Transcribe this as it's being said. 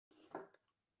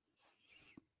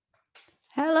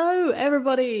Hello,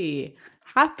 everybody.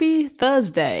 Happy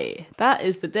Thursday. That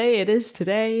is the day it is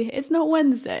today. It's not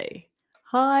Wednesday.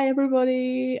 Hi,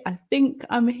 everybody. I think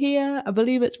I'm here. I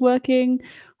believe it's working.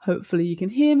 Hopefully, you can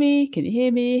hear me. Can you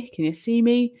hear me? Can you see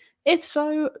me? If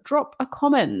so, drop a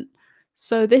comment.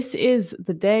 So, this is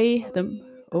the day.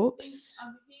 Oops.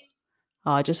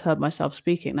 Oh, I just heard myself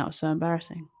speaking. That was so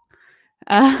embarrassing.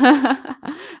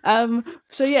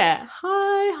 So yeah,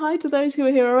 hi to those who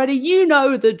are here already. You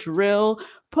know the drill.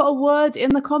 Put a word in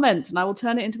the comments and I will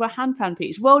turn it into a handpan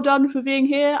piece. Well done for being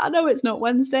here. I know it's not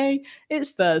Wednesday,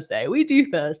 it's Thursday. We do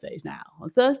Thursdays now. On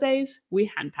Thursdays, we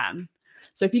handpan.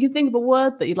 So if you can think of a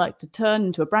word that you'd like to turn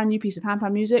into a brand new piece of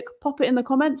handpan music, pop it in the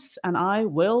comments and I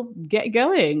will get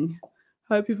going.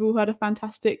 Hope you've all had a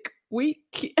fantastic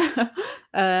week.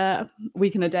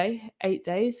 Week and a day, 8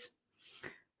 days.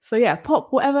 So yeah,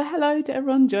 pop whatever. Hello to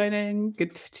everyone joining.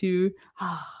 Good to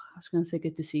I was going to say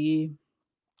good to see you.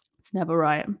 It's never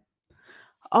right.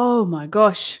 Oh my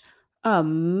gosh.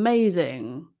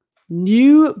 Amazing.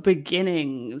 New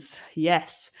beginnings.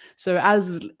 Yes. So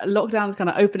as lockdown's kind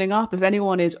of opening up, if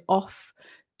anyone is off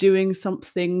doing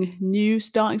something new,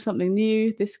 starting something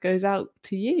new, this goes out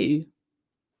to you.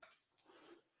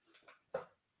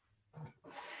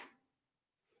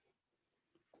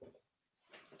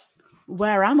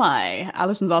 Where am I?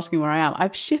 Alison's asking where I am.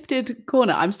 I've shifted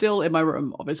corner. I'm still in my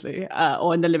room, obviously,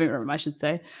 or in the living room, I should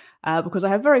say, because I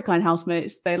have very kind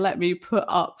housemates. They let me put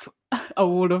up a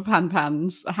wall of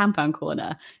handpans, a handpan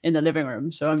corner in the living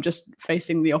room. So I'm just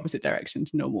facing the opposite direction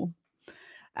to normal.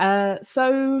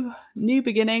 So new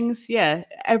beginnings. Yeah,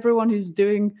 everyone who's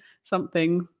doing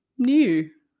something new,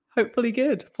 hopefully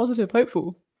good, positive,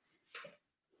 hopeful.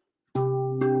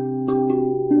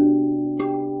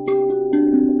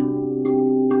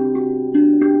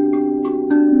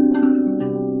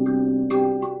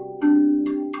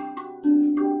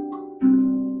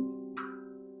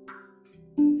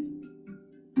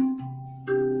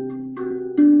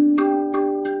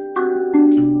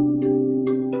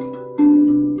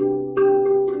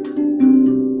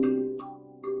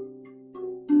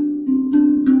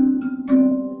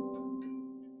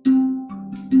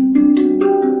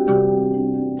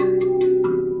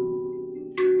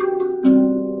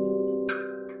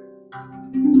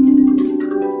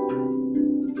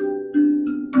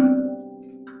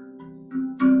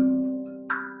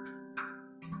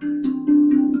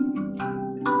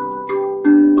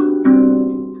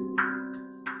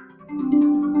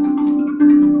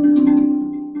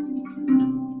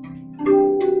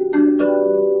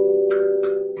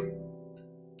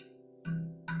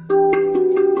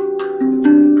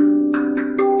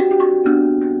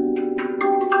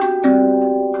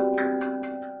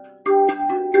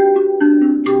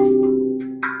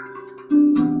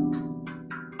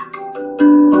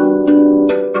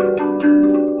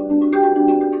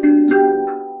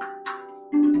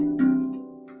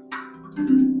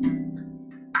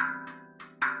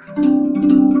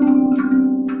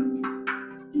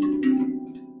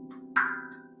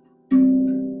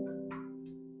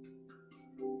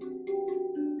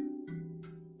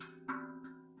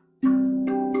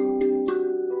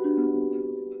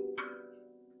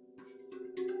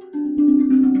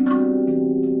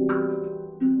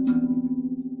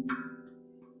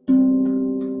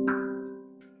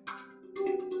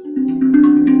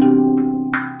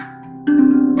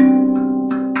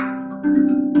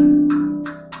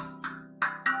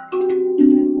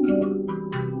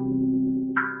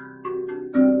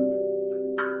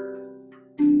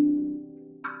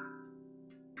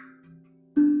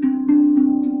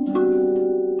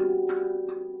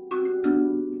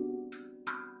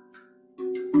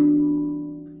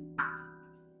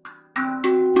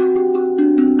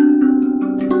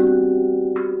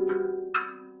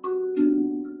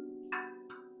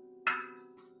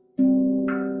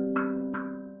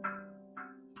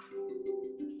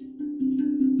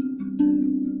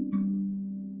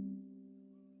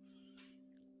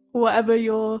 Whatever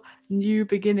your new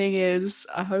beginning is,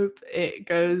 I hope it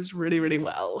goes really, really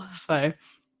well. So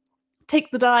take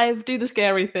the dive, do the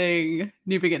scary thing,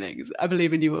 new beginnings. I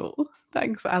believe in you all.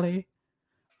 Thanks, Ali,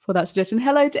 for that suggestion.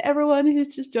 Hello to everyone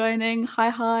who's just joining.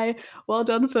 Hi. Well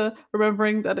done for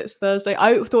remembering that it's Thursday.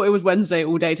 I thought it was Wednesday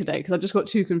all day today because I just got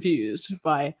too confused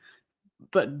by,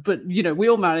 but you know, we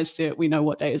all managed it. We know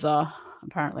what days are,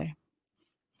 apparently.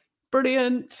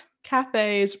 Brilliant.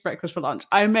 Cafes, breakfast for lunch.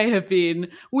 We may have been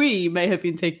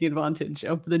taking advantage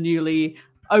of the newly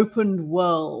opened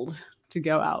world to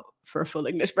go out for a full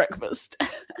English breakfast.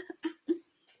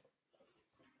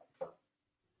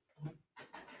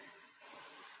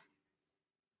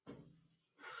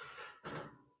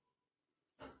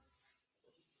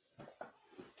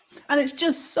 And it's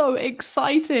just so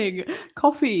exciting.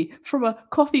 Coffee from a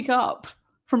coffee cup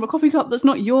that's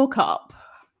not your cup.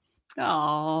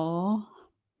 Oh,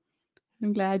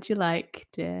 I'm glad you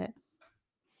liked it.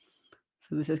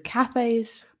 So this is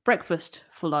cafes, breakfast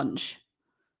for lunch.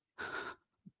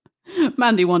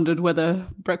 Mandy wondered whether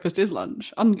breakfast is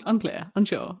lunch. Unclear,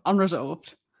 unsure,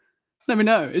 unresolved. Let me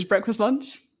know. Is breakfast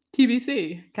lunch?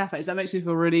 TBC. Cafes. That makes me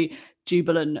feel really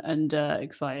jubilant and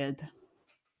excited.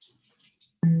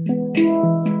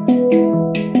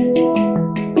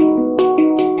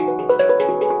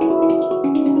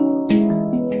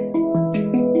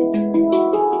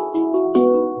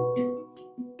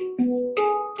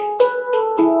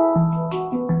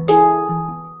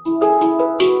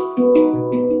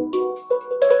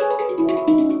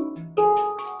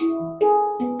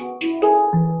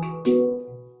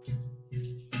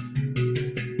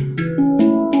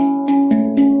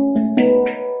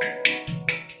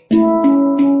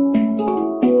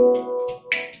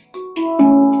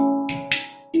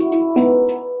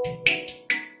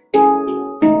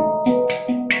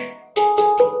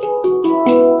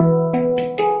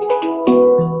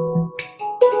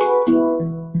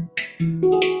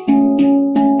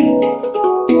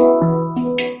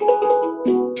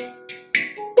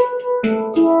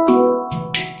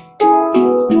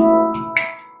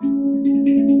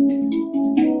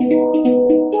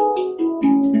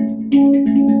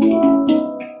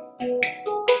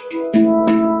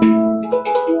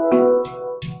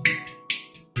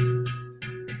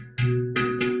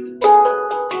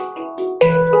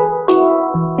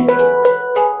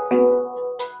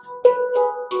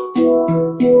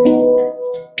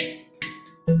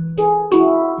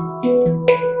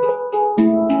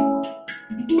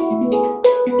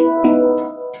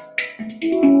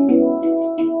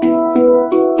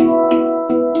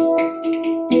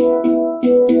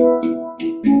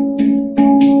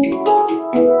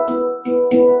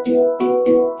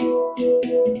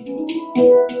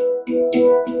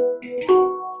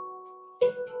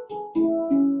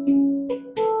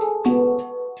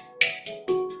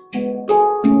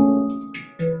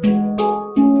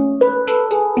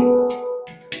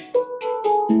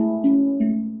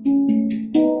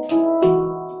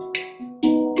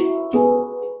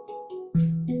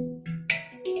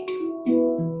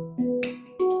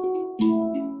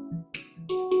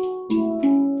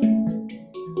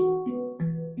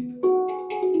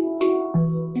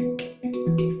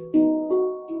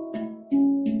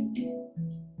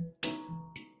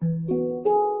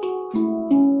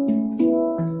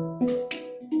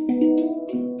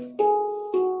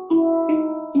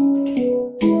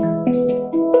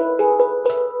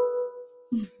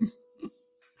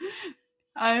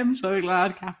 I am so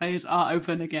glad cafes are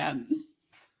open again.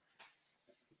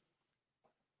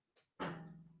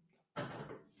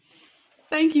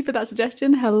 Thank you for that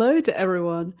suggestion. Hello to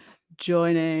everyone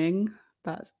joining.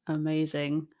 That's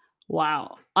amazing.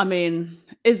 Wow. I mean,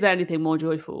 is there anything more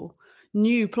joyful?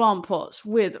 New plant pots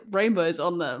with rainbows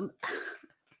on them.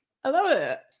 I love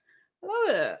it. I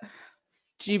love it.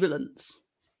 Jubilance.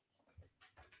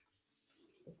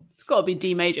 It's got to be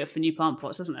D major for new plant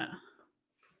pots, isn't it?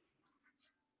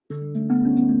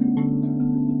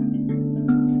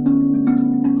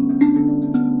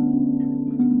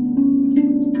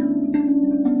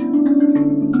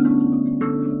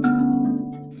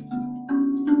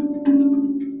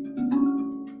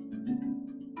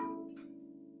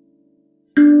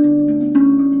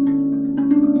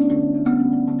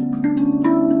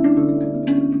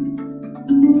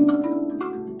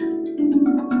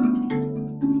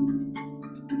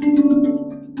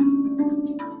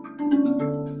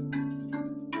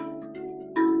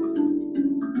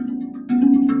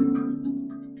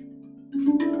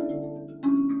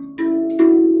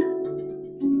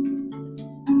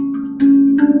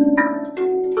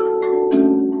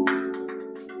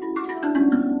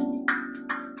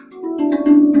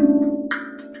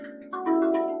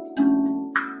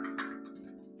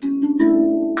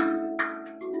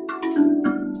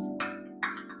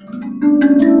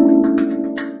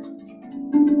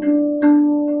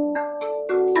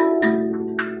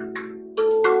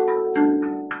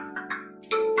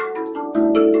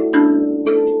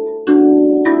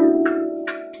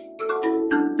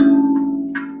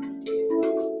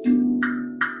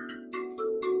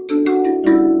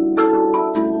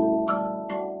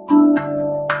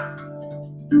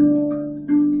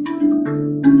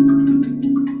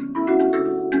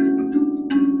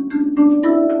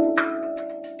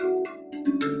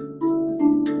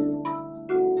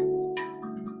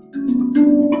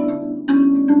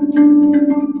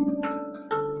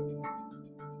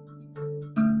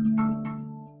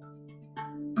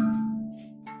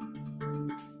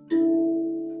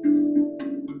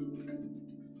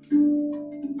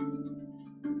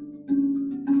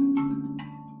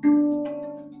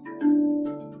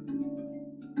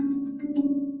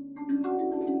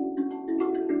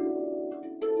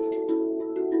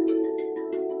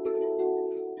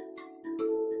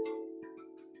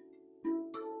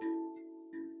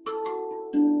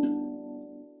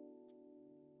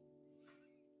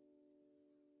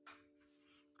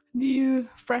 New,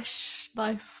 fresh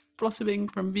life blossoming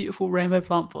from beautiful rainbow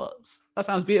plant pots. That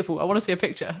sounds beautiful. I want to see a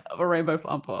picture of a rainbow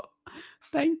plant pot.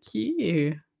 Thank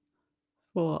you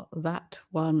for that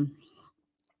one.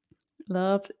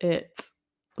 Loved it.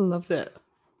 Loved it.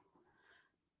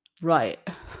 Right.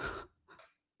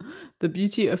 The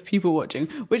beauty of people watching,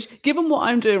 which, given what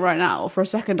I'm doing right now, for a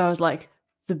second I was like,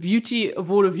 the beauty of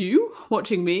all of you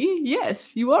watching me?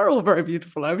 Yes, you are all very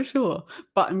beautiful, I'm sure.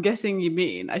 But I'm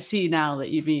guessing I see now that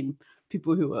you mean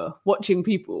people who are watching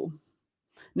people,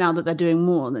 now that they're doing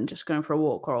more than just going for a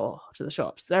walk or to the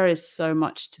shops. There is so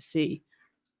much to see.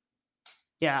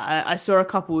 Yeah, I saw a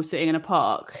couple sitting in a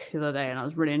park the other day and I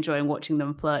was really enjoying watching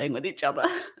them flirting with each other.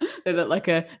 They look like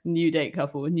a new date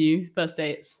couple, new first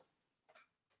dates.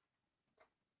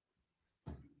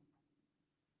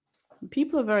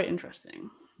 People are very interesting.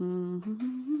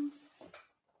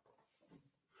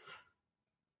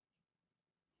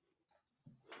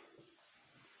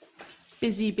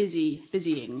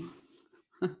 Busying.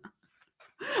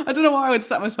 I don't know why I would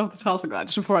set myself the task like that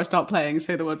just before I start playing,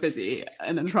 say the word busy,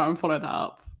 and then try and follow that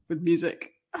up with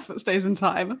music that stays in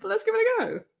time. But let's give it a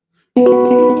go.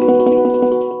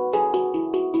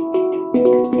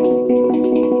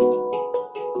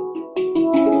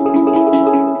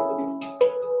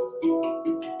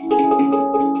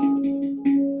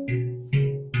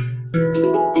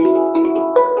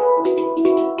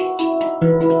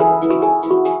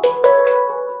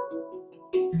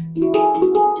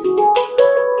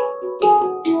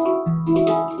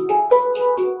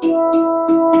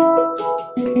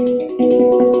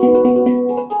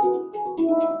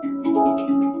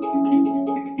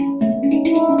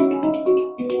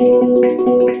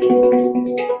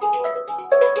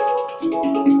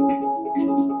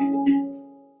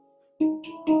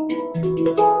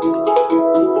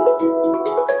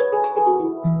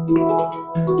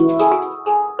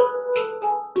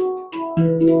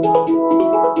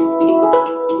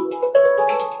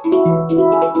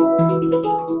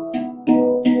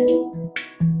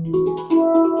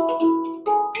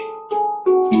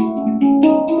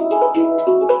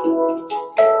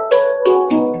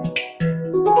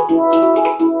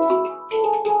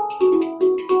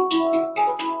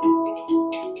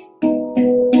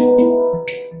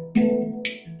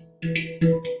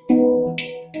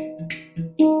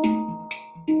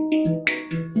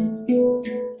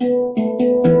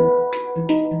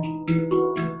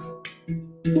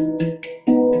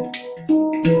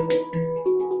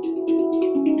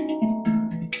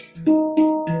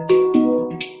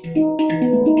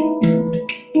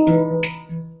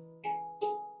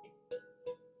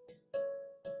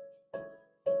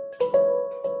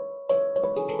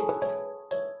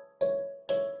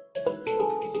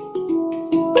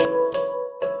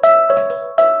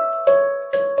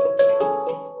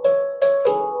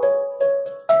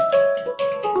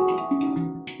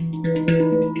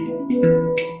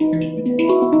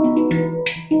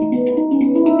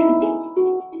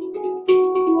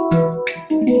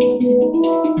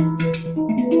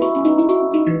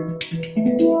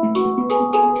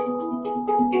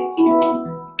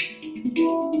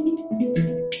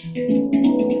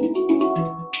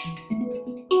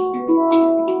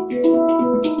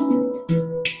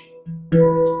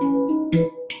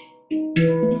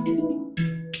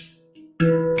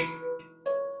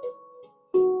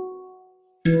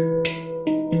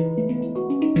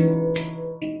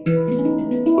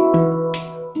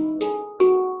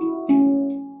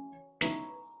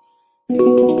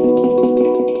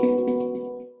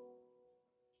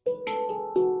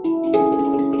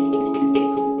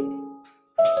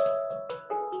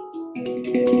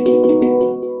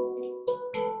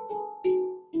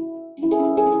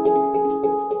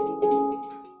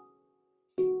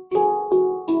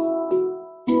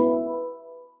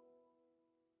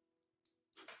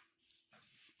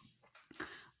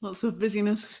 Lots of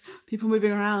busyness, people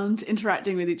moving around,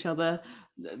 interacting with each other,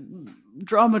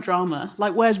 drama.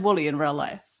 Like, where's Wally in real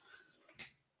life?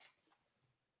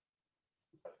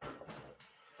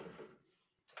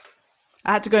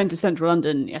 I had to go into central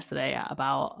London yesterday at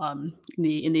about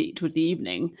towards the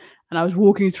evening, and I was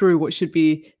walking through what should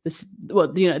be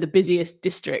the busiest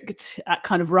district at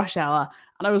kind of rush hour,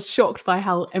 and I was shocked by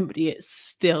how empty it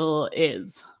still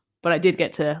is. But I did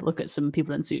get to look at some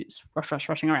people in suits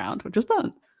rushing around, which was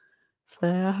fun. So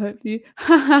I hope you.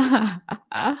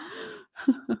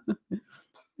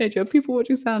 Hey Joe, people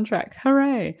watching soundtrack,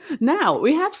 hooray! Now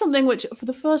we have something which, for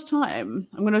the first time,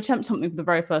 I'm going to attempt something for the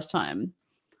very first time.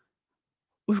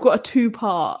 We've got a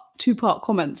two-part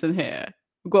comments in here.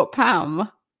 We've got Pam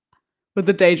with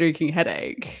the day drinking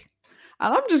headache,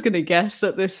 and I'm just going to guess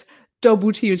that this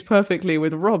double teams perfectly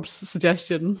with Rob's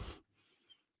suggestion.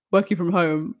 working from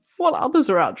home while others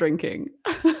are out drinking.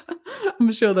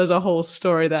 I'm sure there's a whole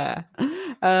story there.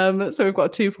 So we've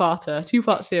got a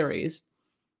two-part series.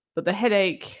 But the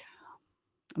headache,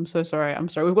 I'm so sorry. I'm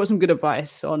sorry. We've got some good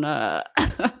advice on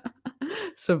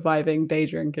surviving day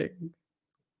drinking,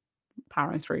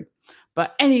 powering through.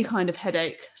 But any kind of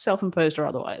headache, self-imposed or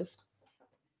otherwise,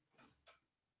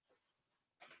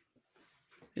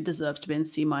 it deserves to be in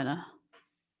C minor.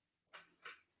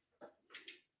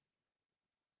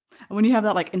 And when you have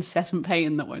that like incessant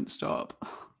pain that won't stop.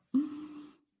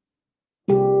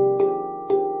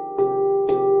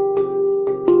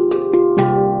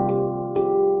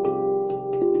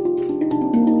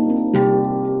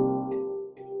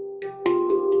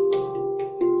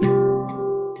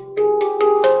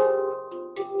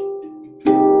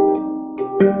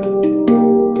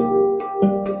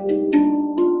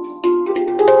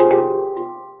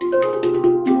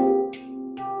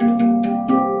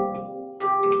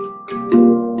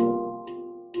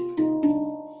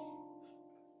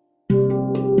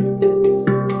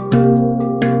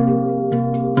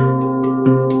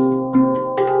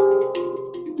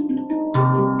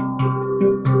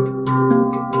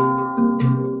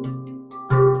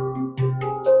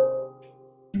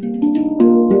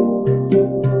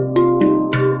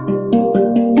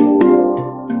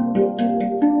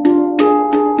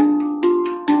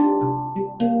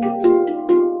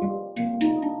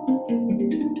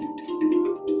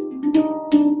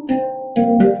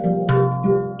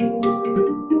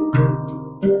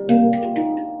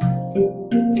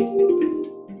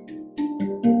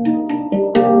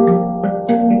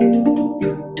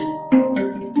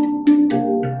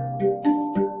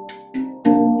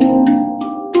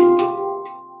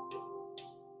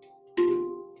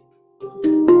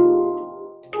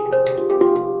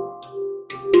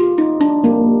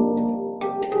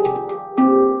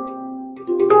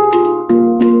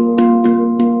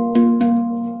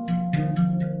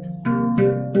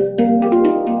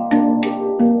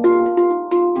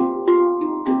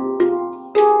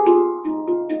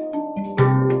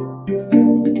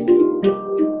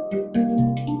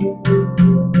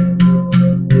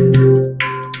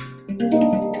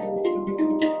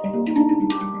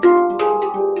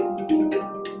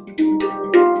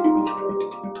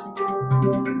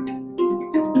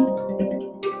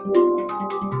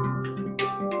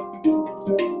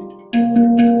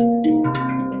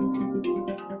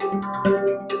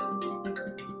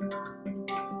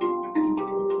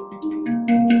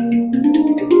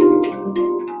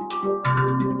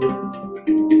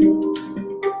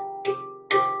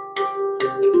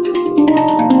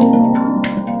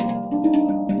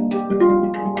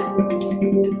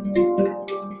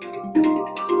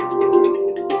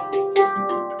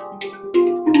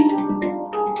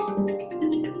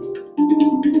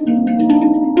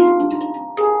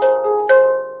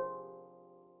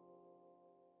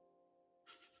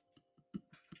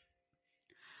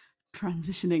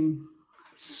 Transitioning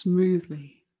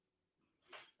smoothly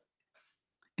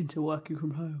into working from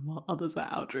home while others are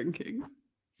out drinking.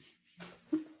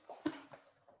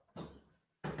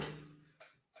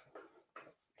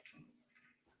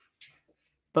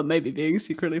 But maybe being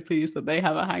secretly pleased that they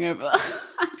have a hangover.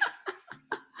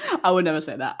 I would never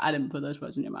say that. I didn't put those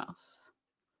words in your mouth.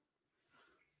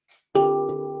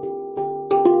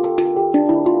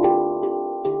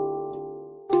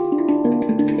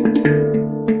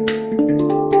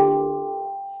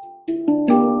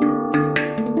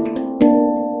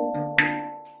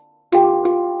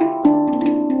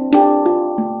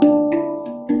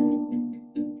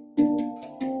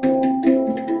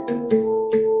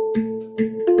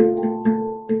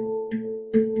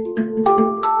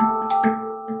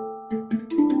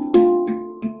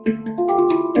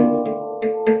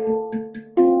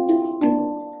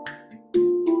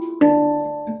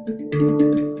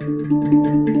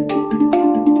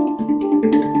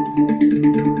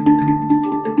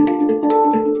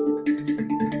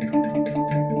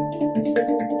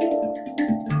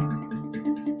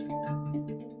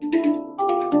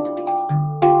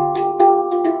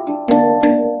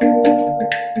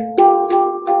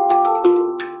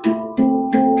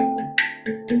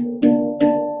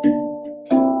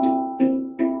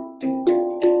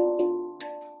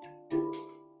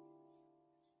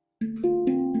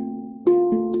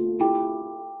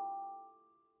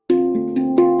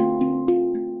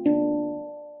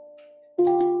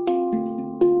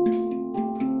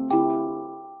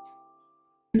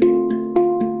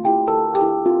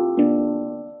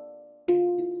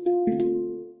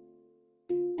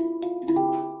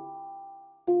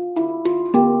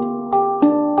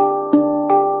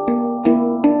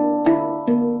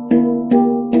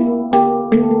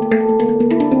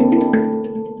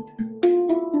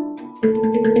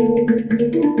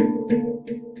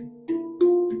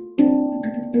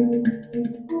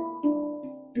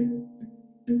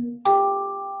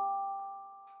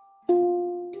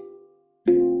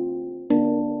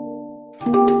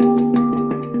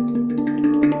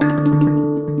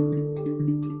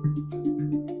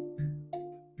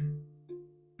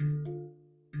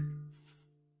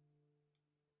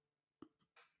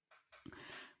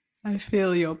 I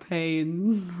feel your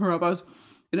pain, Rob. I was,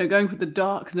 going for the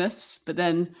darkness, but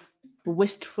then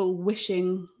wistful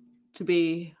wishing to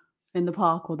be in the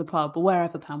park or the pub or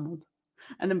wherever Pam was,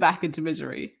 and then back into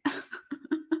misery.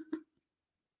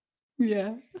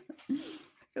 Yeah.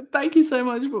 Thank you so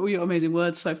much for all your amazing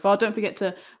words so far. Don't forget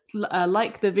to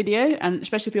like the video, and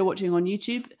especially if you're watching on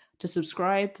YouTube, to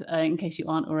subscribe in case you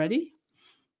aren't already.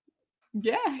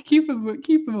 Yeah, keep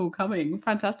them all coming.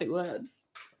 Fantastic words.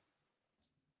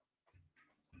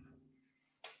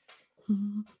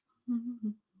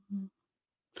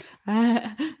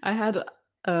 I had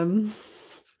I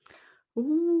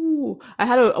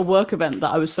had a work event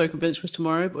that I was so convinced was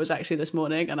tomorrow, but was actually this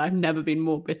morning, and I've never been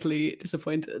more bitterly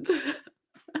disappointed.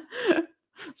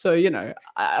 So,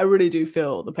 I really do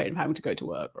feel the pain of having to go to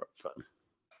work.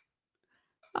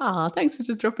 Thanks for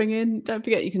just dropping in. Don't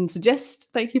forget you can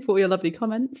suggest. Thank you for all your lovely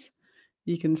comments.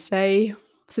 You can say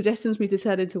suggestions for me to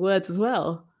turn into words as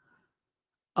well.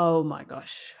 Oh my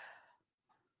gosh.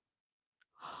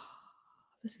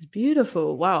 This is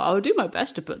beautiful. Wow, I will do my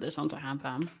best to put this onto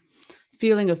Handpan.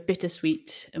 Feeling of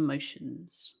bittersweet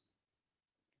emotions.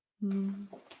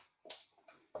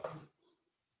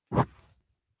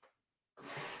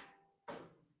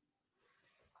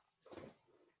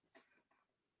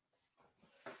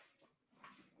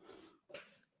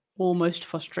 Almost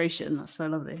frustration. That's so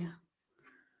lovely.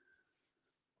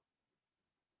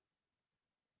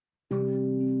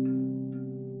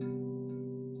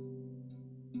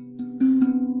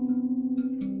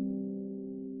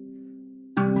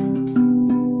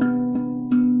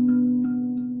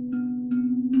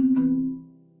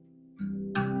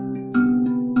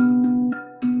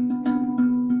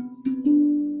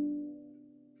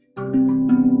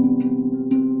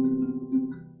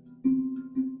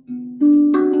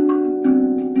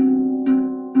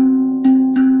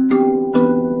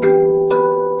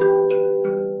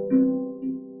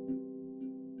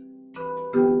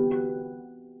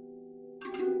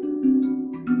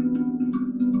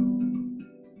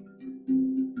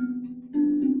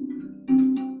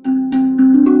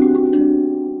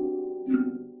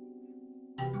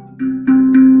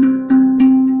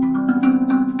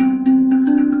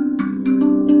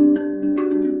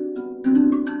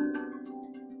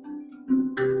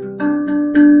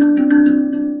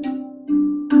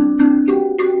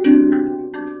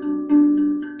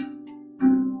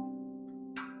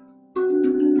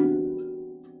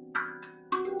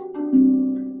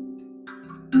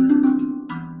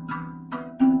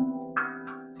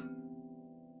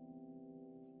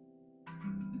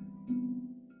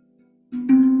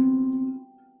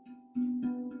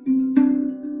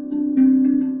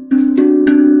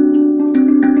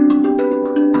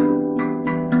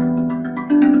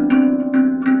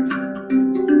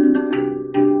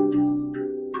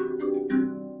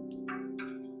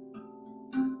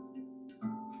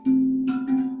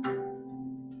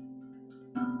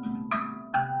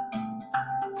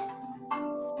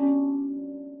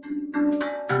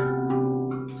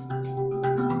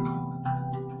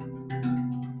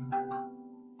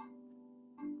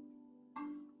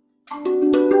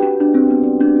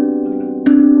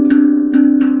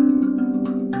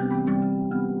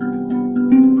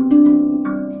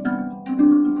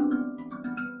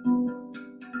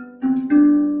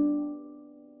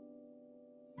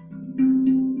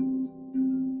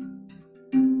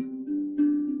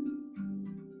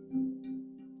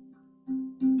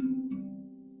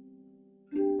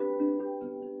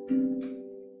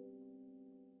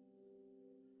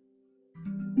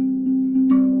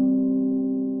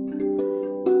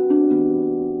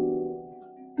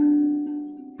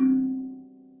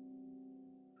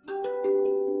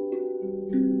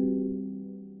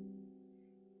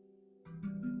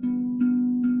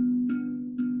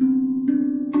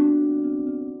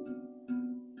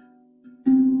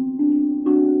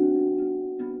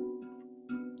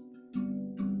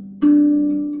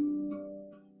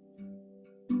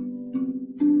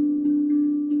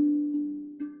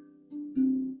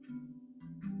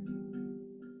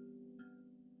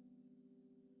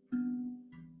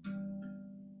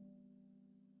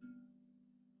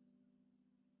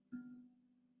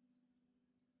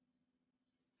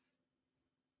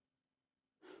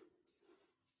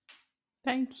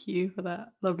 Thank you for that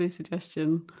lovely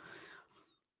suggestion.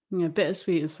 Yeah,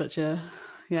 bittersweet is such a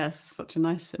such a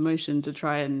nice emotion to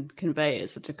try and convey.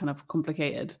 It's such a kind of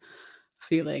complicated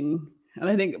feeling. And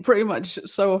I think pretty much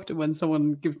so often when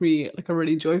someone gives me like a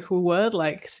really joyful word,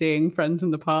 like seeing friends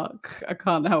in the park, I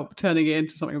can't help turning it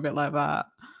into something a bit like that.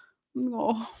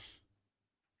 Oh,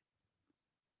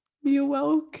 you're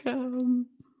welcome.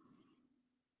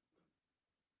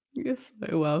 You're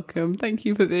so welcome. Thank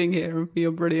you for being here and for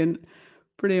your brilliant,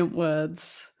 brilliant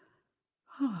words.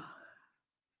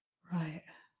 Right.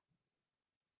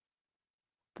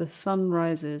 The sun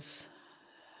rises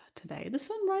today. The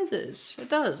sun rises. It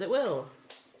does. It will.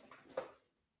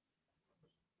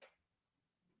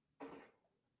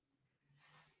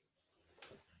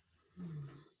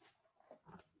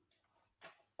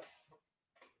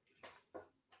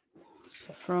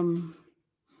 So from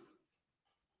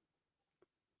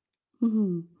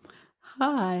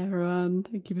Hi everyone.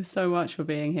 Thank you so much for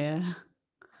being here.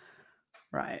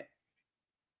 Right.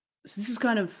 So this is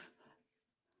kind of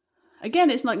again,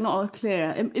 it's like not a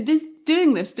clear. It is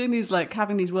doing these like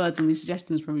having these words and these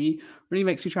suggestions from you really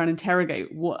makes me try and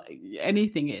interrogate what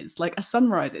anything is. Like a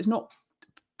sunrise, it's not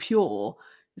pure.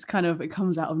 It's kind of it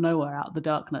comes out of nowhere, out of the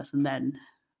darkness, and then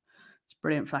it's a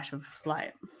brilliant flash of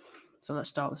light. So let's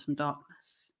start with some darkness.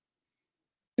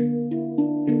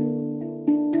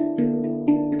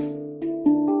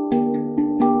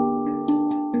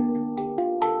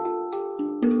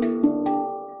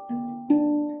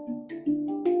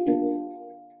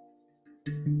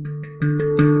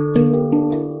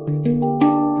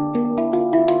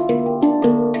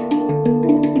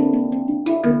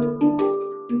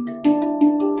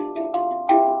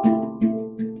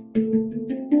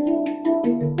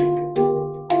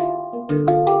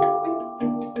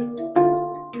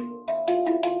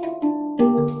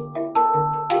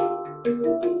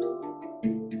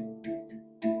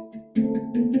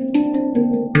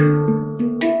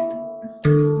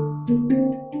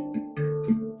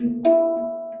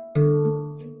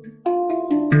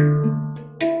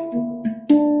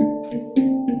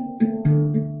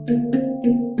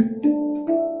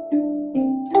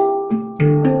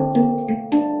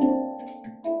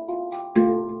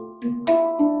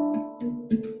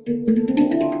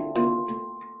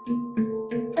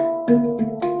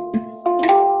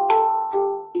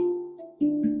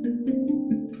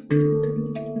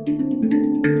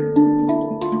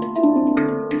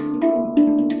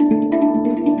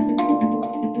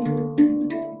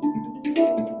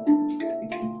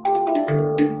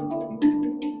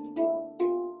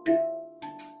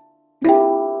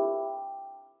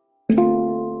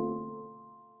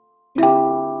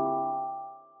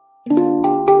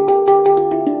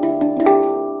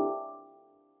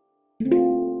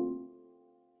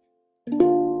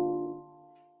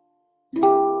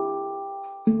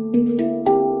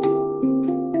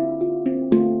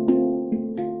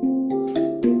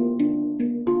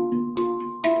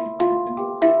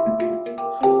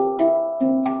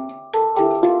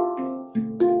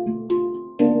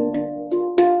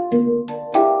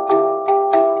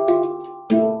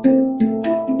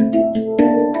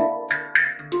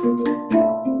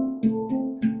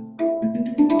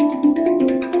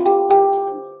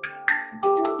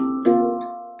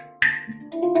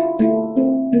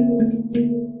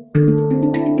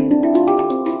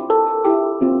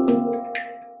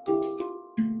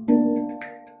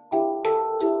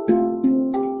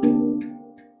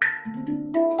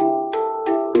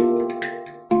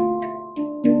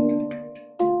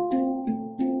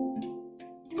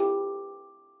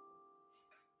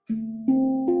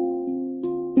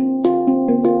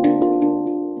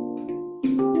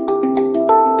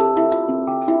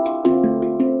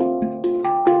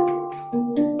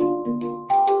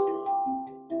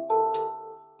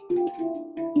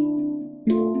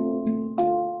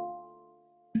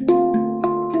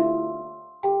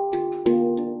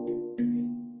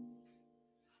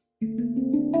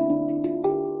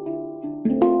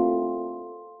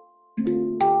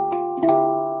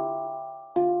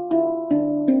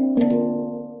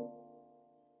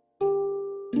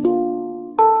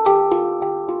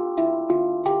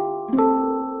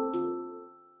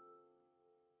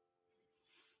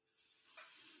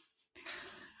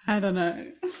 I don't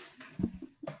know.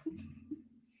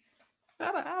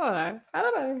 I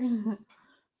don't know.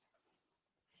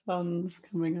 Sun's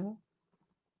coming up.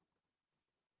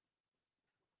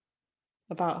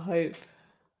 About hope.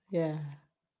 Yeah.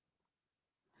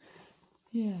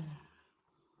 Yeah.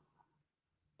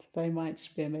 Today might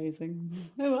just be amazing.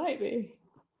 It might be.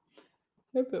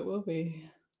 Hope it will be.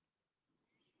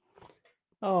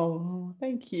 Oh,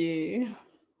 thank you.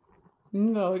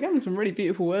 No, we're getting some really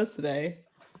beautiful words today.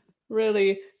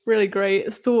 Really, really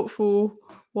great, thoughtful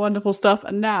Wonderful stuff.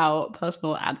 And now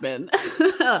personal admin.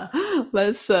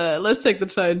 Let's take the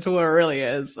turn to where it really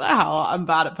is. Wow, I'm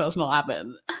bad at personal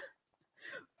admin.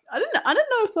 I don't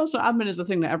know if personal admin is a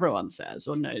thing that everyone says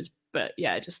or knows, but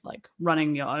yeah, just like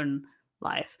running your own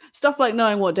life. Stuff like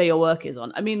knowing what day your work is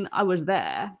on. I mean, I was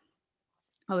there.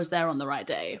 I was there on the right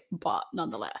day, but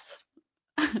nonetheless.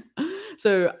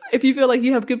 So if you feel like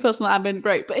you have good personal admin,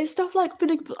 great. But it's stuff like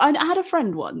I had a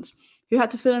friend once who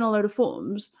had to fill in a load of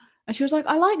forms, and she was like,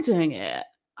 "I like doing it."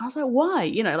 I was like, "Why?"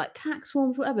 You know, like tax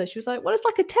forms, whatever. She was like, "Well, it's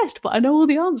like a test, but I know all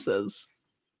the answers."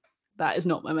 That is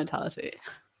not my mentality.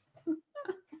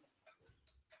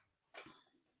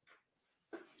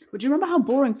 Would you remember how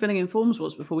boring filling in forms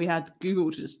was before we had Google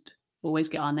to just always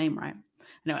get our name right?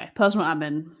 Anyway, personal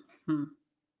admin.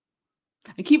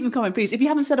 And keep them coming, please. If you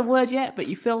haven't said a word yet, but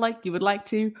you feel like you would like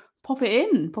to, pop it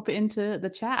into the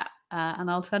chat,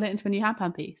 and I'll turn it into a new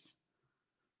handpan piece.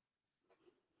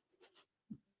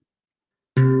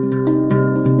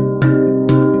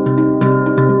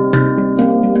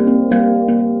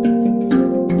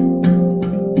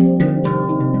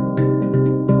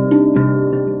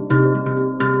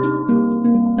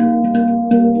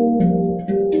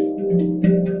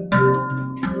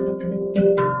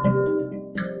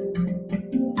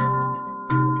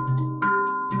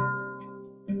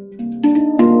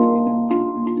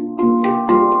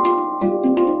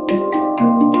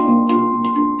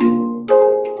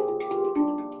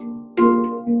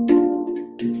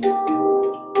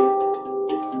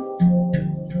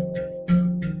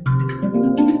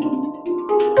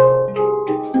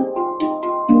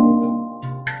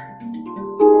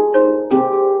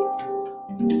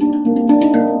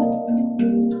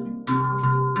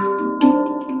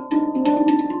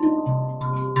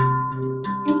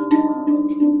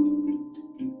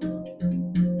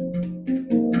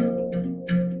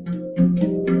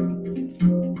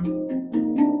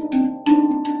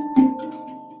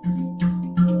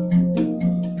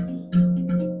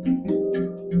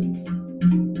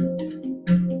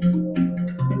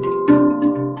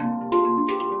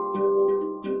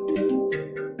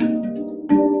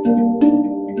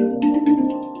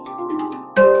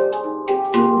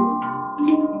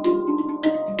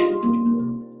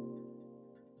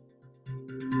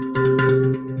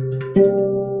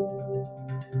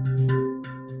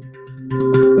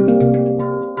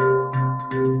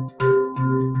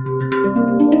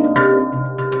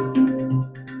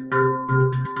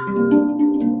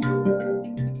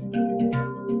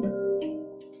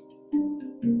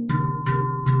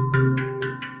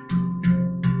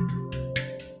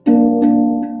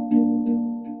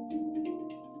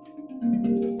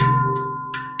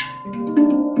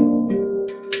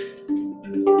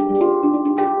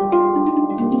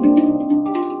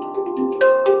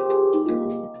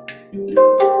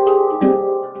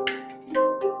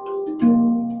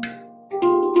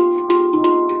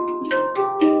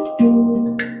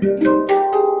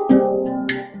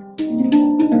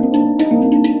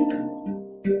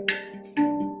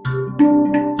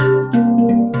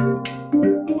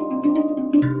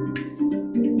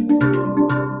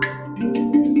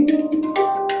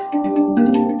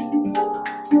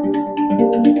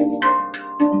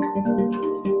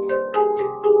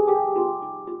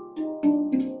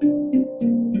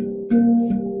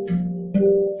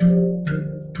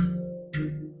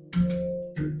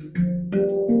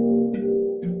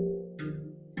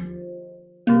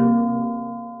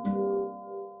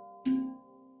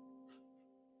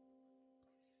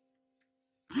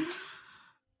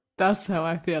 That's how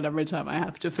I feel every time I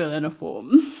have to fill in a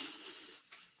form.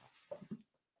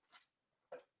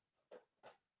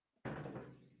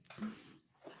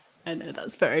 I know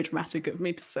that's very dramatic of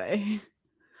me to say.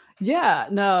 Yeah,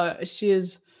 no, she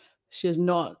is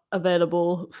not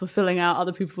available for filling out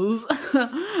other people's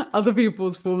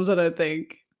forms, I don't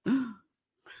think.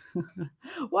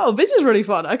 Wow, this is really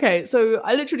fun. Okay, so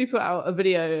I literally put out a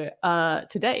video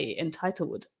today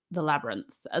entitled "The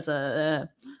Labyrinth" as a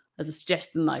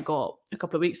suggestion that I got a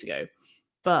couple of weeks ago.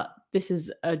 But this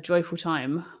is a joyful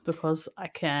time because I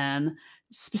can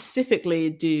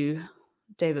specifically do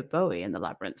David Bowie in The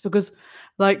Labyrinth, because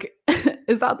like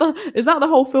is that the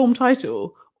whole film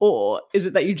title, or is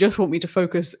it that you just want me to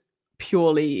focus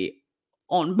purely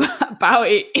on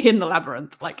Bowie in The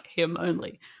Labyrinth, like him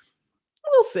only?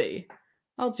 We'll see.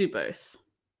 I'll do both.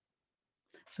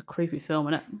 It's a creepy film,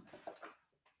 isn't it?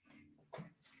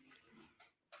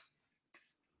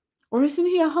 Or isn't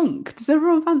he a hunk? Does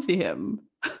everyone fancy him?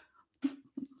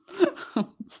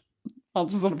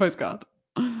 Answers on a postcard.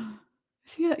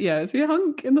 Is he a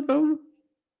hunk in the film?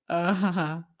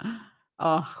 Oh,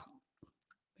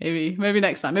 maybe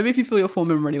next time. Maybe if you fill your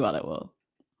form in really well, it will.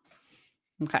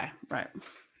 Okay, right.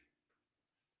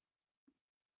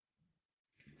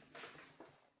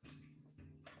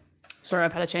 Sorry,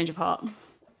 I've had a change of heart.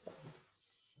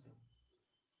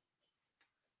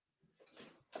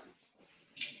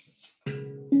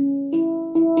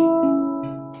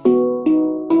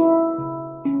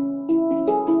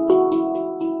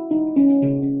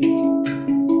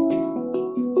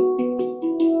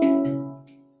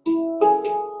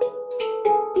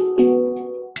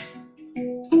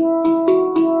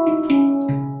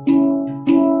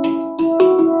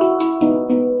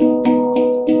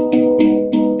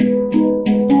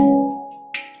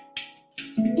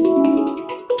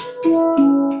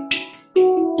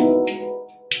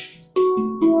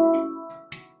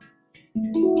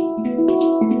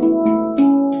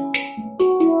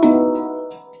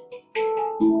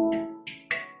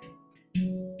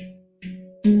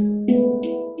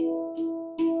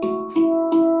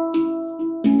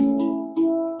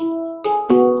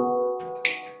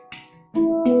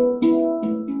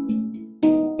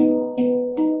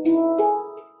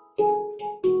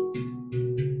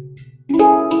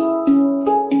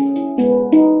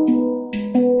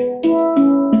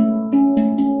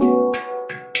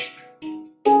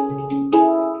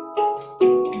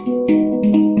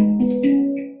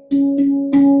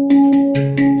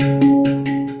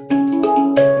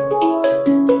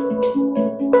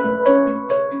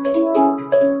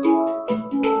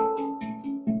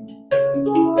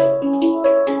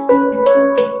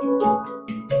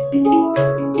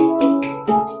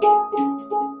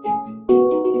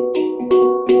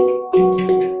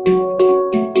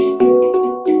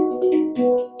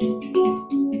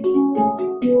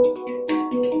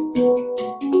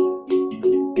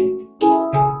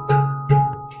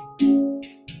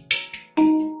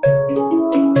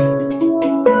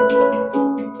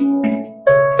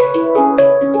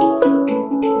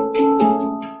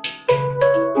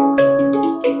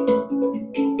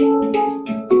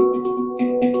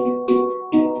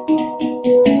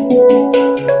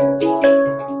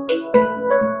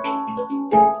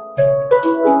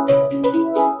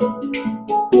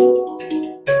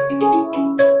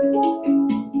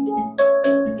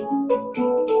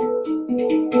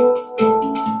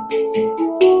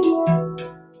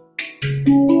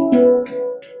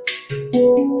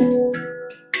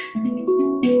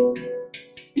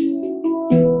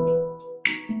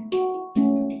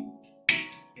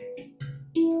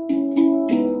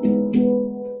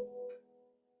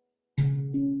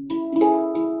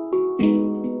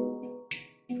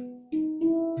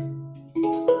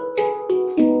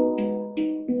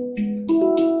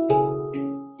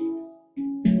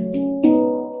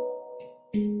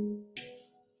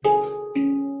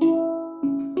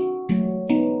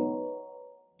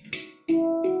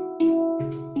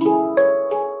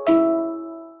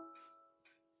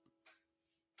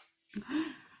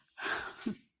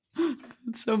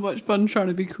 It's so much fun trying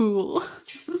to be cool.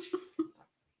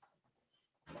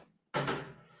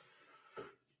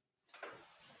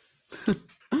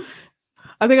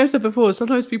 I think I said before,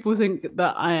 sometimes people think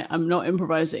that I'm not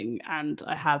improvising and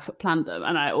I have planned them.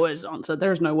 And I always answer,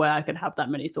 there is no way I could have that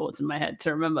many thoughts in my head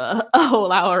to remember a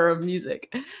whole hour of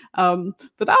music. But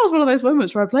that was one of those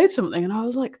moments where I played something and I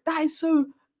was like, that's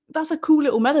a cool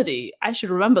little melody. I should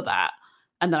remember that.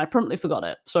 And then I promptly forgot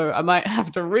it. So I might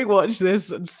have to rewatch this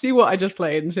and see what I just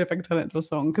played and see if I can turn it into a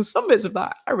song. Because some bits of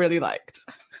that I really liked.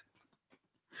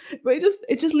 But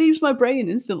it just leaves my brain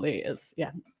instantly. It's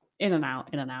in and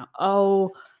out, in and out. Oh,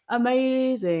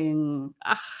 amazing.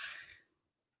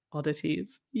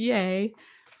 Oddities. Yay.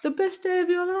 The best day of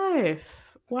your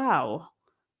life. Wow.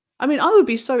 I mean, I would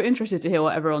be so interested to hear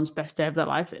what everyone's best day of their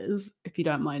life is, if you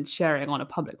don't mind sharing on a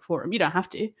public forum. You don't have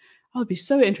to. I would be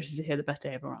so interested to hear the best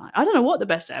day of my life. I don't know what the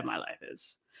best day of my life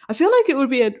is. I feel like it would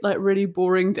be a really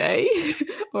boring day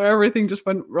where everything just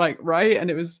went right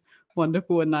and it was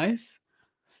wonderful and nice.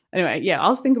 Anyway, yeah,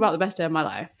 I'll think about the best day of my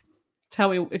life. Tell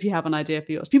me if you have an idea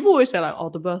for yours. People always say like, oh,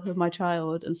 the birth of my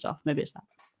child and stuff. Maybe it's that.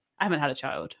 I haven't had a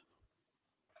child.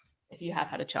 If you have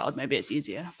had a child, maybe it's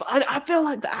easier. But I feel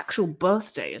like the actual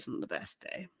birthday isn't the best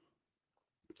day.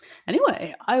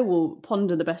 Anyway, I will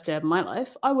ponder the best day of my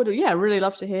life. I would, really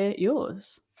love to hear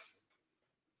yours.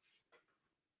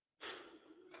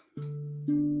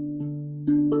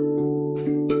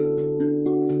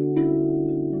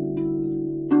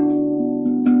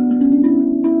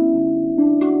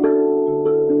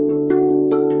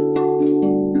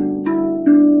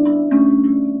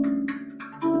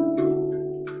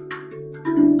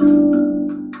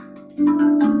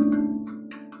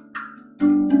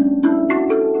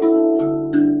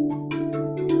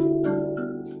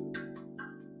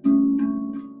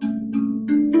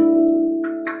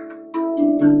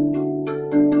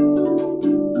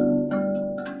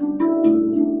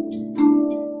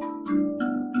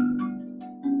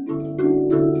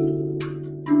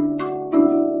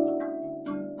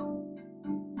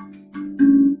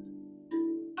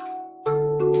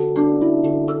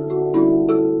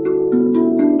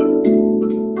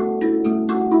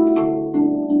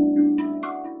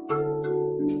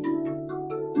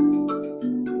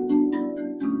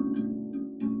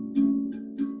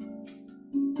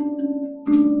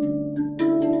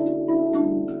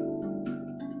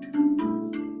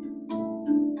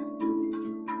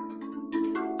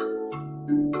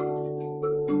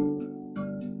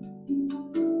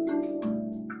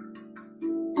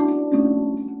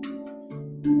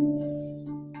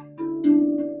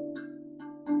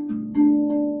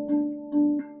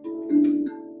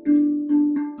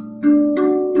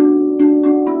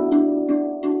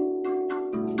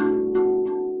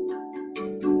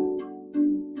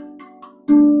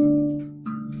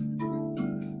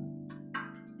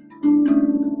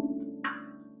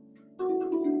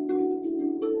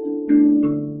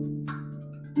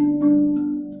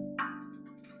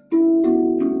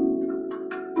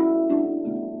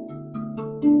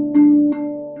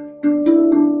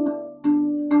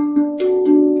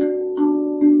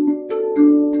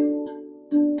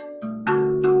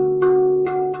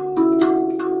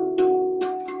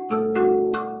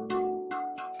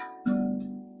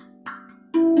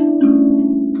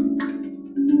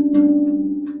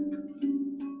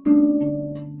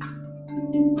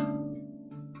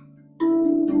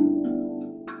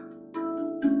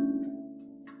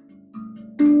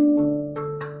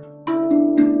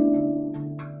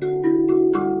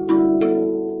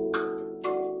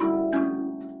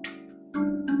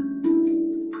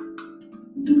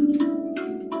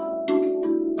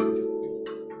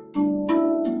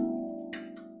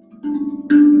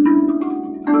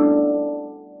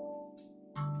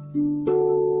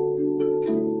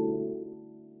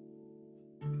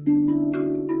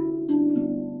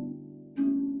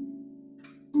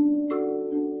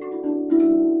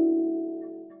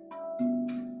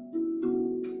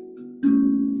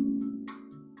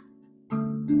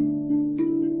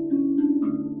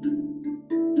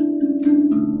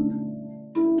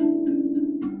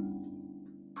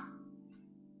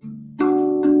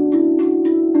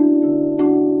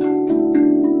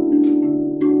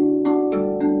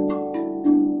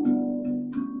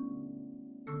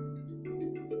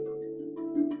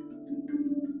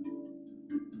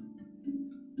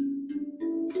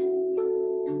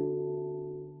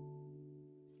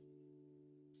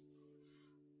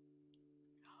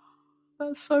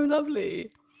 That's so lovely.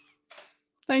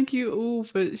 Thank you all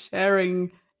for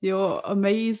sharing your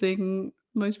amazing,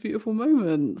 most beautiful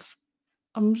moments.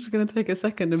 I'm just going to take a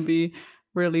second and be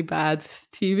really bad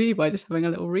TV by just having a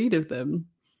little read of them,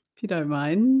 if you don't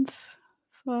mind.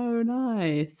 So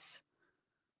nice.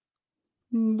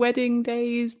 Wedding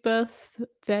days,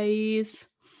 birthdays,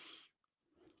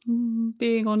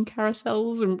 being on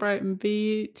carousels in Brighton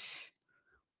Beach.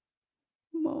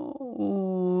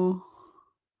 Oh,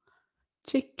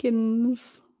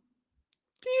 chickens.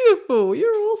 Beautiful.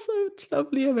 You're all such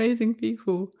lovely, amazing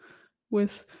people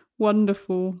with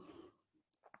wonderful,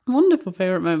 wonderful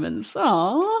favourite moments.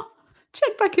 Aww.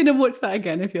 Check back in and watch that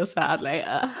again if you're sad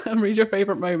later and read your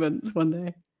favourite moments one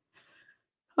day.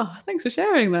 Oh, thanks for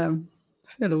sharing them.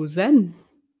 I feel all zen.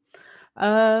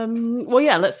 Well,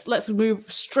 yeah, let's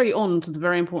move straight on to the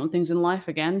very important things in life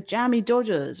again. Jammy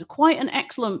Dodgers, quite an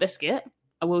excellent biscuit,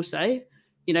 I will say.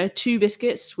 You know, 2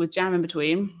 biscuits with jam in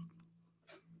between.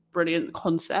 Brilliant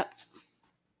concept.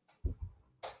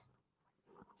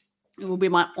 It will be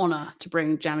my honour to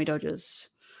bring Jammy Dodgers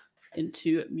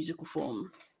into musical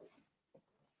form.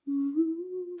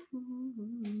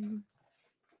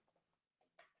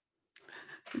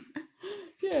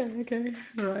 Yeah, okay,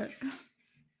 all right.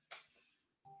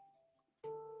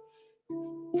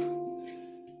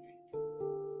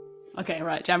 Okay,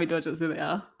 right, Jammy Dodgers, here they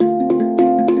are.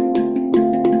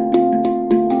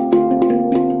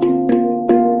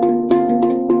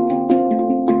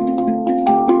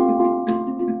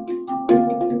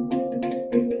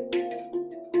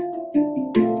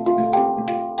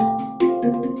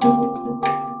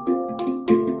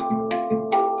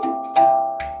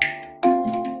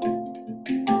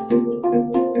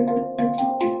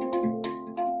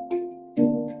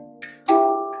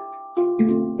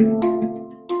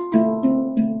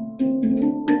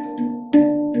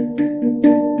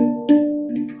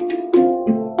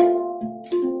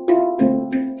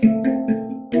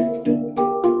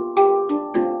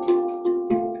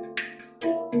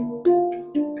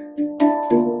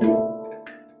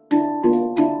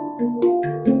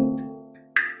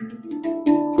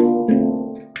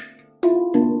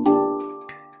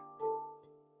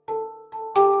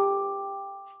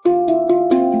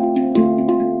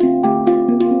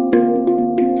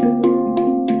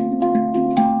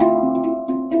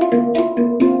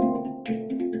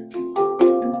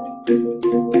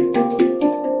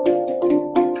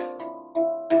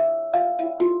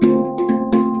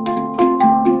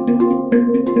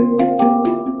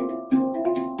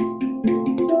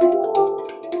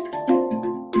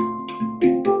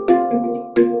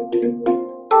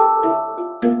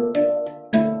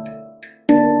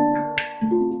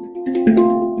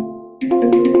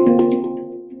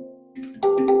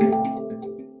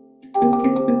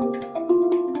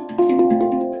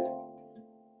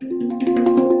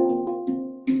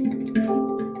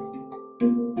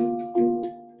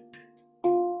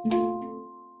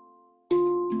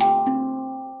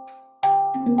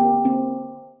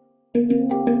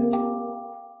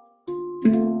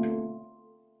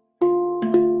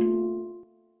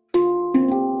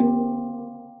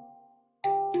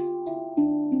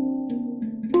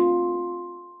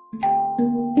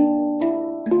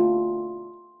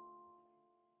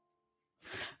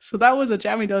 So that was a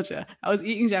Jammy Dodger. I was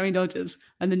eating Jammy Dodgers,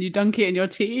 and then you dunk it in your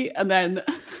tea, and then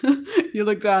you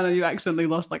look down and you accidentally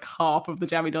lost like half of the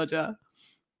Jammy Dodger.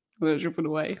 It was dribbled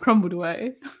away, crumbled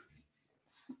away.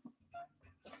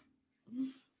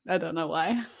 I don't know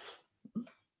why.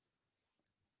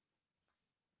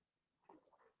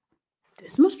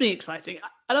 This must be exciting.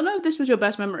 I don't know if this was your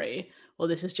best memory or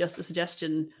this is just a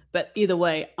suggestion, but either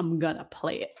way, I'm gonna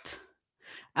play it.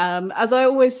 As I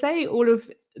always say, all of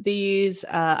these,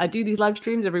 I do these live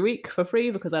streams every week for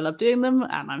free because I love doing them,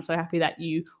 and I'm so happy that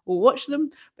you all watch them.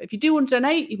 But if you do want to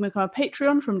donate, you can become a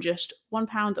Patreon from just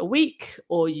 £1 a week,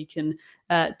 or you can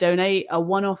donate a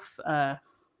one-off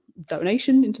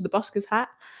donation into the Busker's hat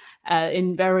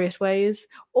in various ways,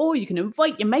 or you can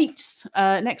invite your mates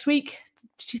next week,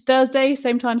 Thursday,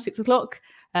 same time, 6 o'clock.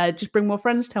 Just bring more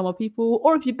friends, tell more people.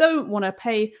 Or if you don't want to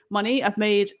pay money, I've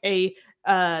made a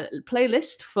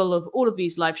playlist full of all of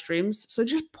these live streams. So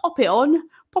just pop it on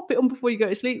before you go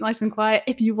to sleep, nice and quiet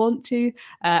if you want to.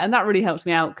 And that really helps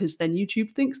me out because then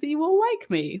YouTube thinks that you all like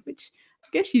me, which I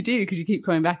guess you do because you keep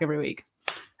coming back every week.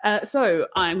 So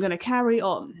I'm going to carry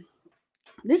on.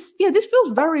 This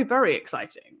feels very, very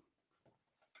exciting.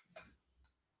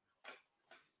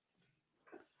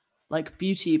 Like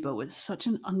beauty, but with such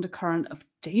an undercurrent of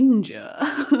danger.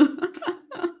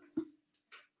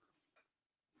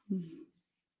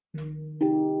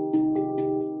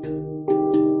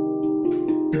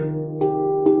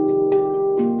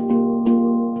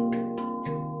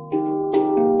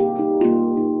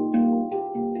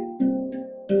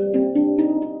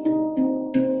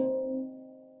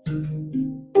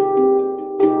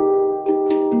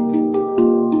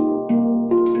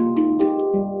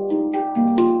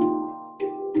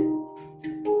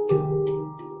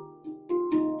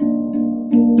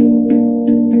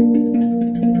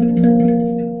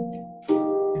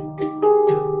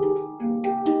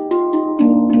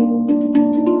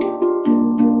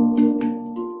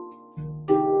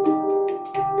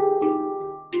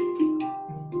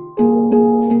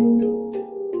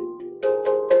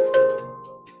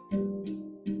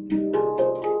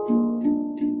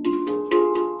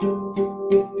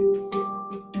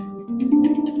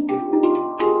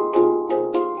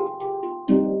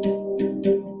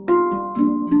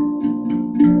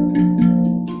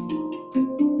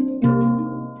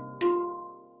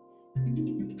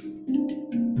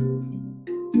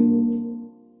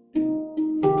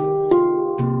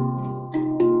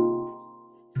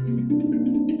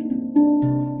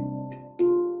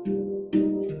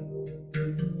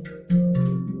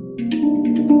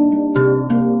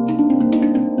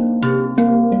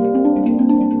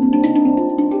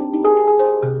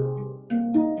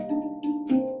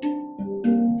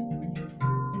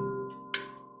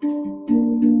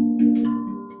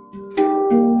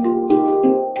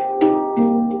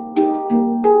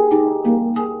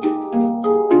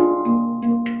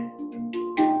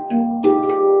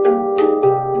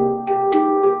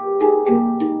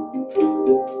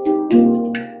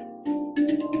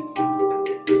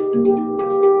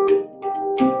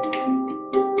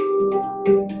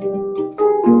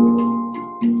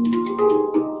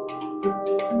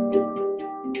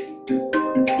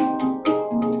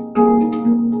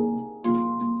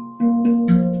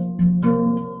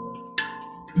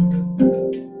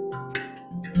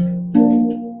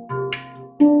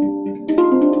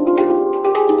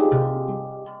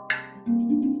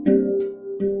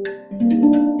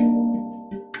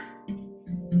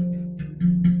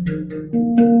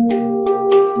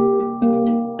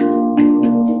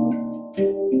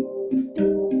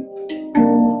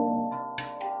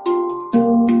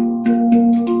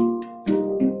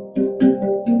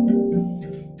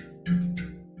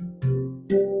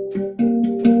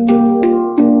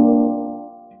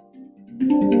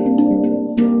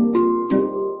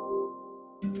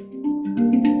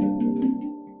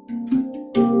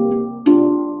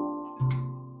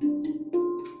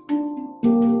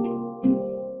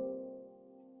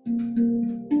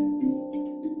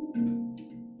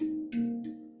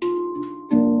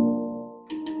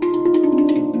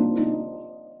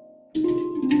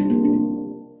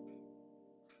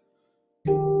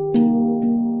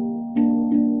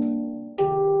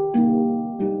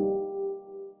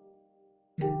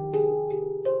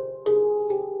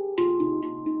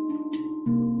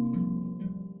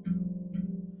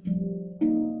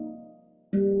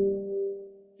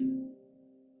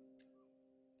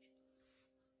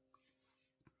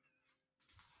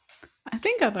 I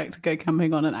think I'd like to go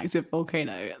camping on an active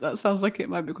volcano. That sounds like it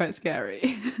might be quite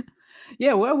scary.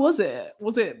 Yeah, where was it?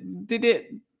 Did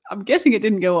it? I'm guessing it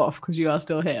didn't go off because you are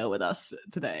still here with us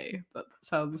today, but that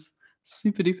sounds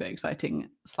super duper exciting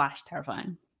 /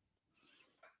 terrifying.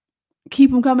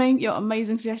 Keep them coming. Your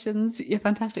amazing suggestions. You're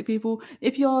fantastic people.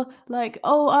 If you're like,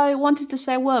 oh, I wanted to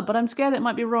say a word, but I'm scared it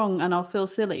might be wrong and I'll feel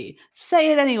silly,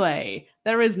 say it anyway.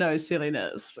 There is no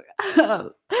silliness.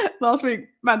 Last week,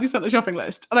 Mandy sent a shopping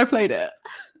list and I played it.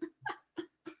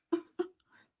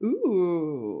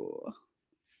 Ooh.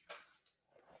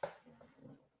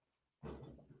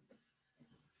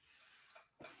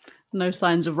 No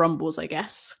signs of rumbles, I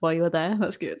guess, while you were there.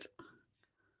 That's good.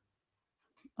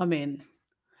 I mean,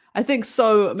 I think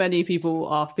so many people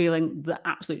are feeling the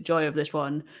absolute joy of this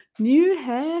one. New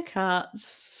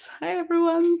haircuts. Hey,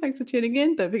 everyone. Thanks for tuning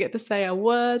in. Don't forget to say a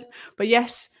word. But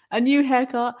yes, a new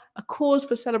haircut, a cause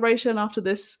for celebration after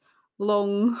this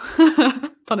long,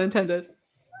 pun intended,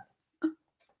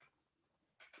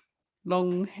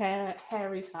 long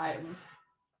hairy time.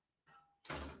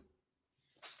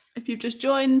 If you've just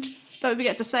joined, don't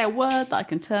forget to say a word that I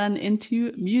can turn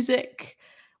into music.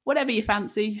 Whatever you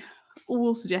fancy.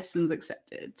 All suggestions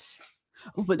accepted.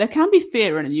 Oh, but there can be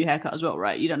fear in a new haircut as well,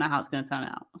 right? You don't know how it's going to turn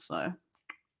out. So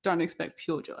don't expect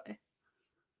pure joy.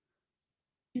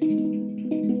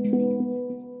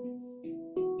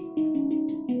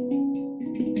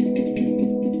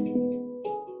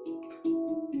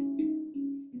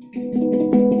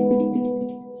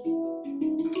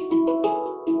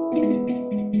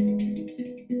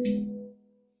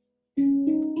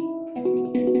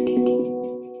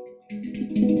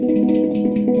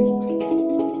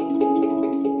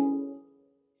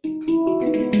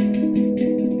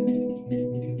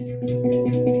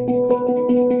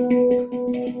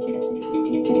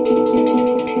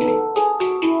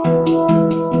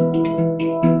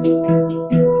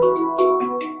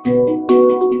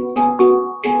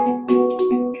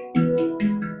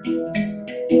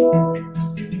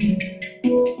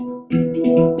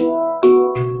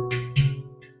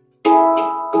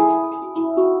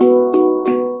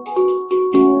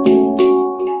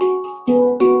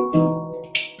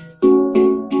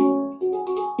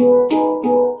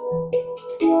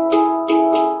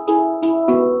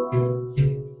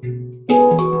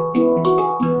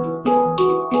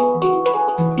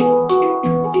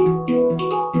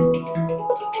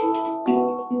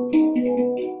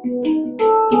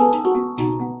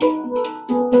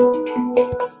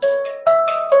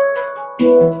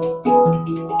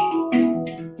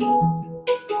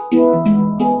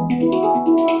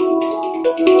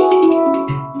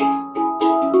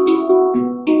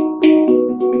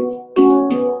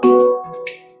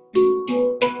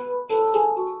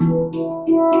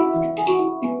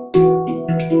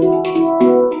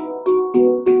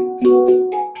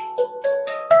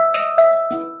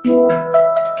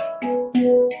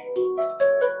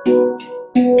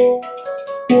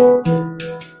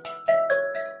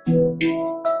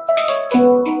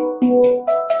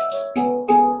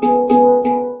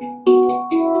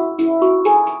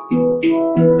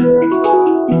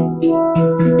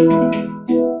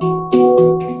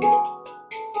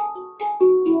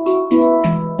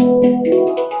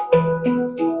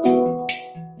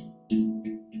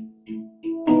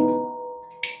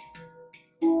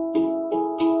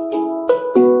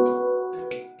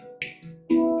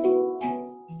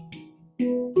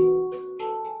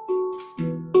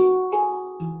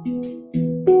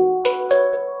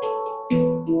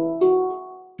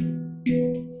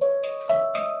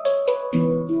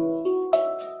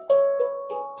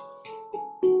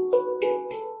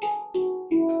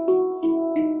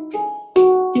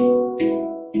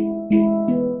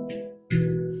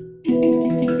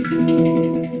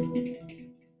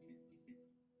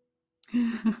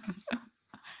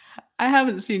 I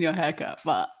haven't seen your haircut,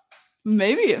 but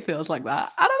maybe it feels like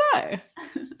that. I don't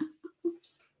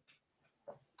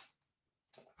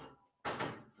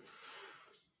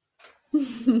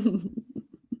know.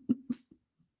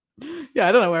 Yeah,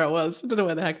 I don't know where it was. I don't know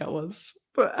where the haircut was,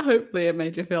 but hopefully it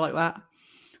made you feel like that.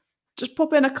 Just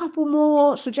pop in a couple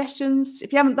more suggestions.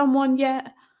 If you haven't done one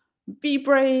yet, be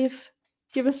brave.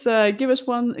 Give us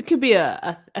one. It could be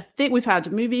a thing. We've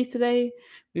had movies today.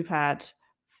 We've had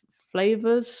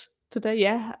flavors today.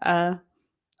 Yeah,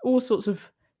 all sorts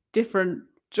of different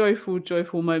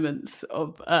joyful moments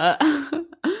of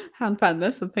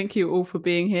handpanness. And thank you all for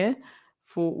being here,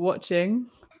 for watching.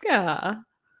 Yeah,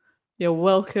 you're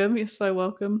welcome. You're so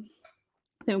welcome.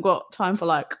 I think we've got time for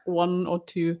like one or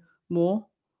two more.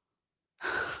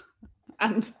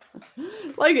 And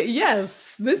like,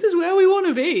 yes, this is where we want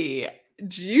to be.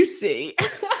 Juicy.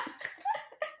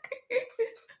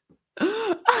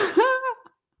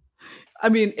 I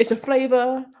mean, it's a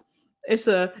flavor. It's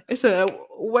a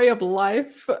way of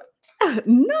life.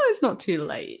 No, it's not too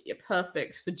late. You're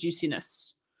perfect for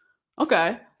juiciness.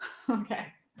 Okay. Okay.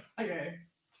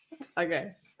 I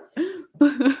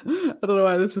don't know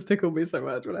why this has tickled me so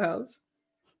much, but it has.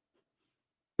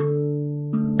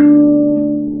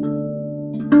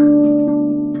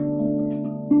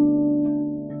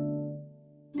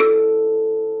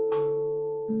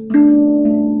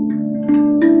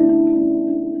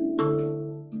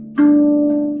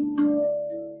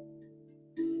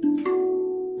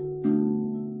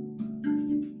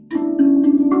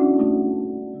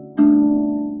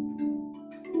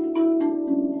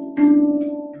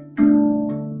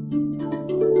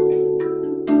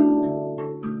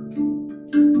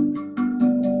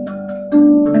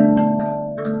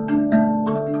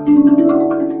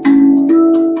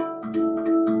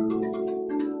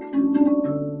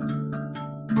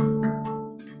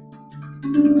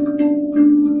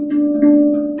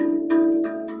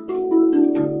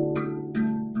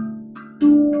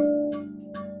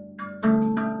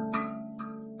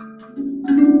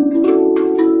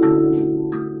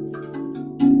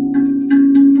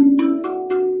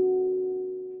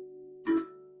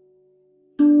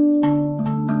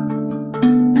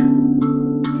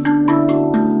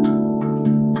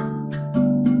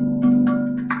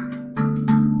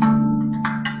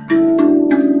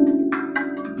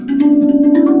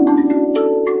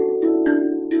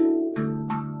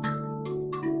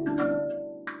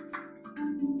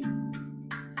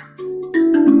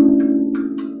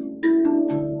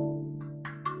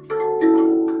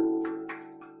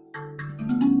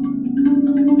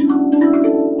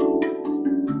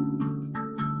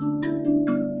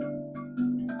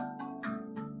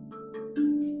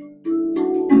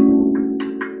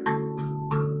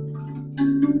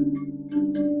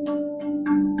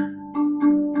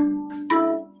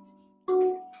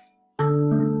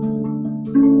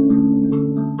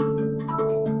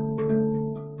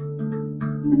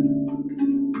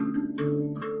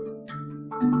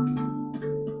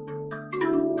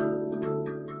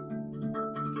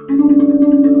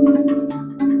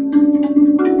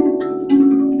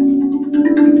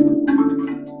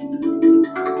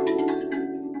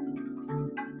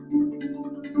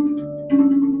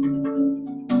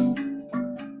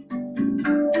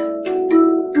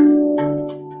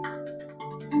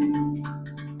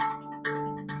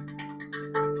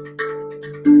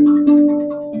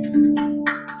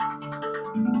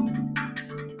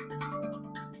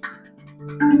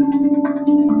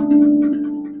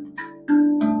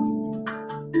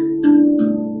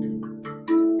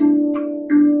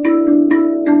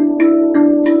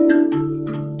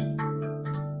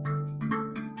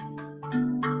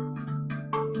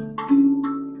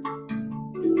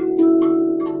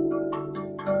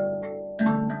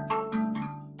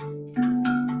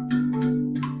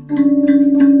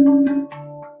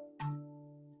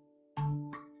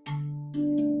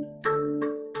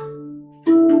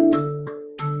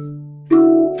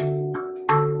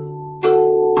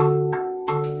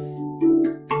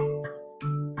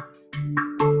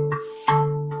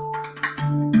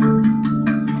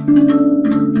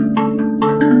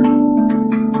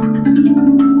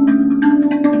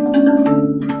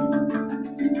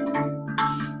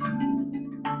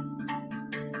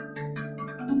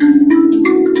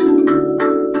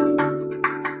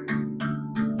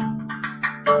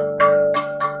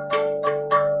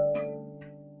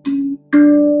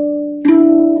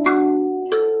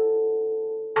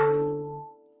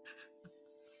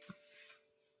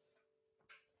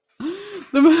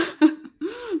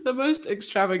 The most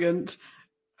extravagant,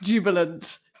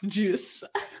 jubilant juice.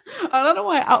 I don't know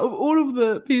why, out of all of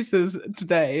the pieces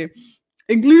today,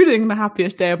 including the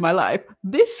happiest day of my life,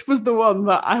 this was the one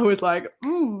that I was like,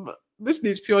 this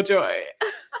needs pure joy.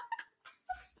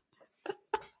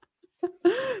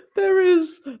 There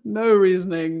is no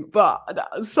reasoning, but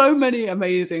so many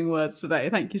amazing words today.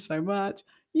 Thank you so much.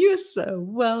 You're so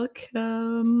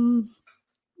welcome.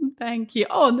 Thank you.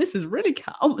 Oh, and this is really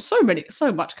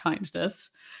so much kindness.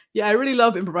 Yeah, I really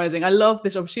love improvising. I love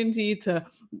this opportunity to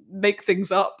make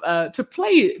things up, to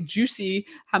play juicy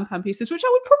handpan pieces, which I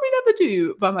would probably never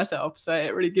do by myself. So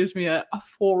it really gives me a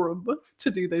forum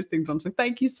to do those things on. So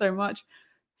thank you so much.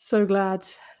 So glad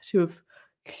to have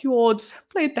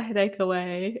played the headache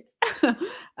away.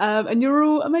 And you're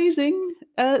all amazing.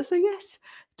 So yes,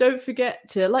 don't forget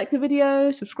to like the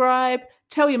video, subscribe,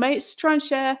 tell your mates, try and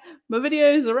share my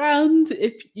videos around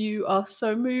if you are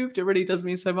so moved. It really does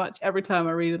mean so much every time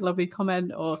I read a lovely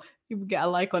comment or even get a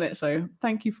like on it. So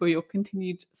thank you for your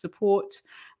continued support.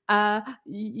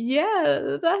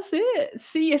 Yeah, that's it.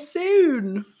 See you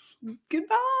soon.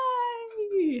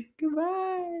 Goodbye.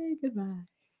 Goodbye. Goodbye.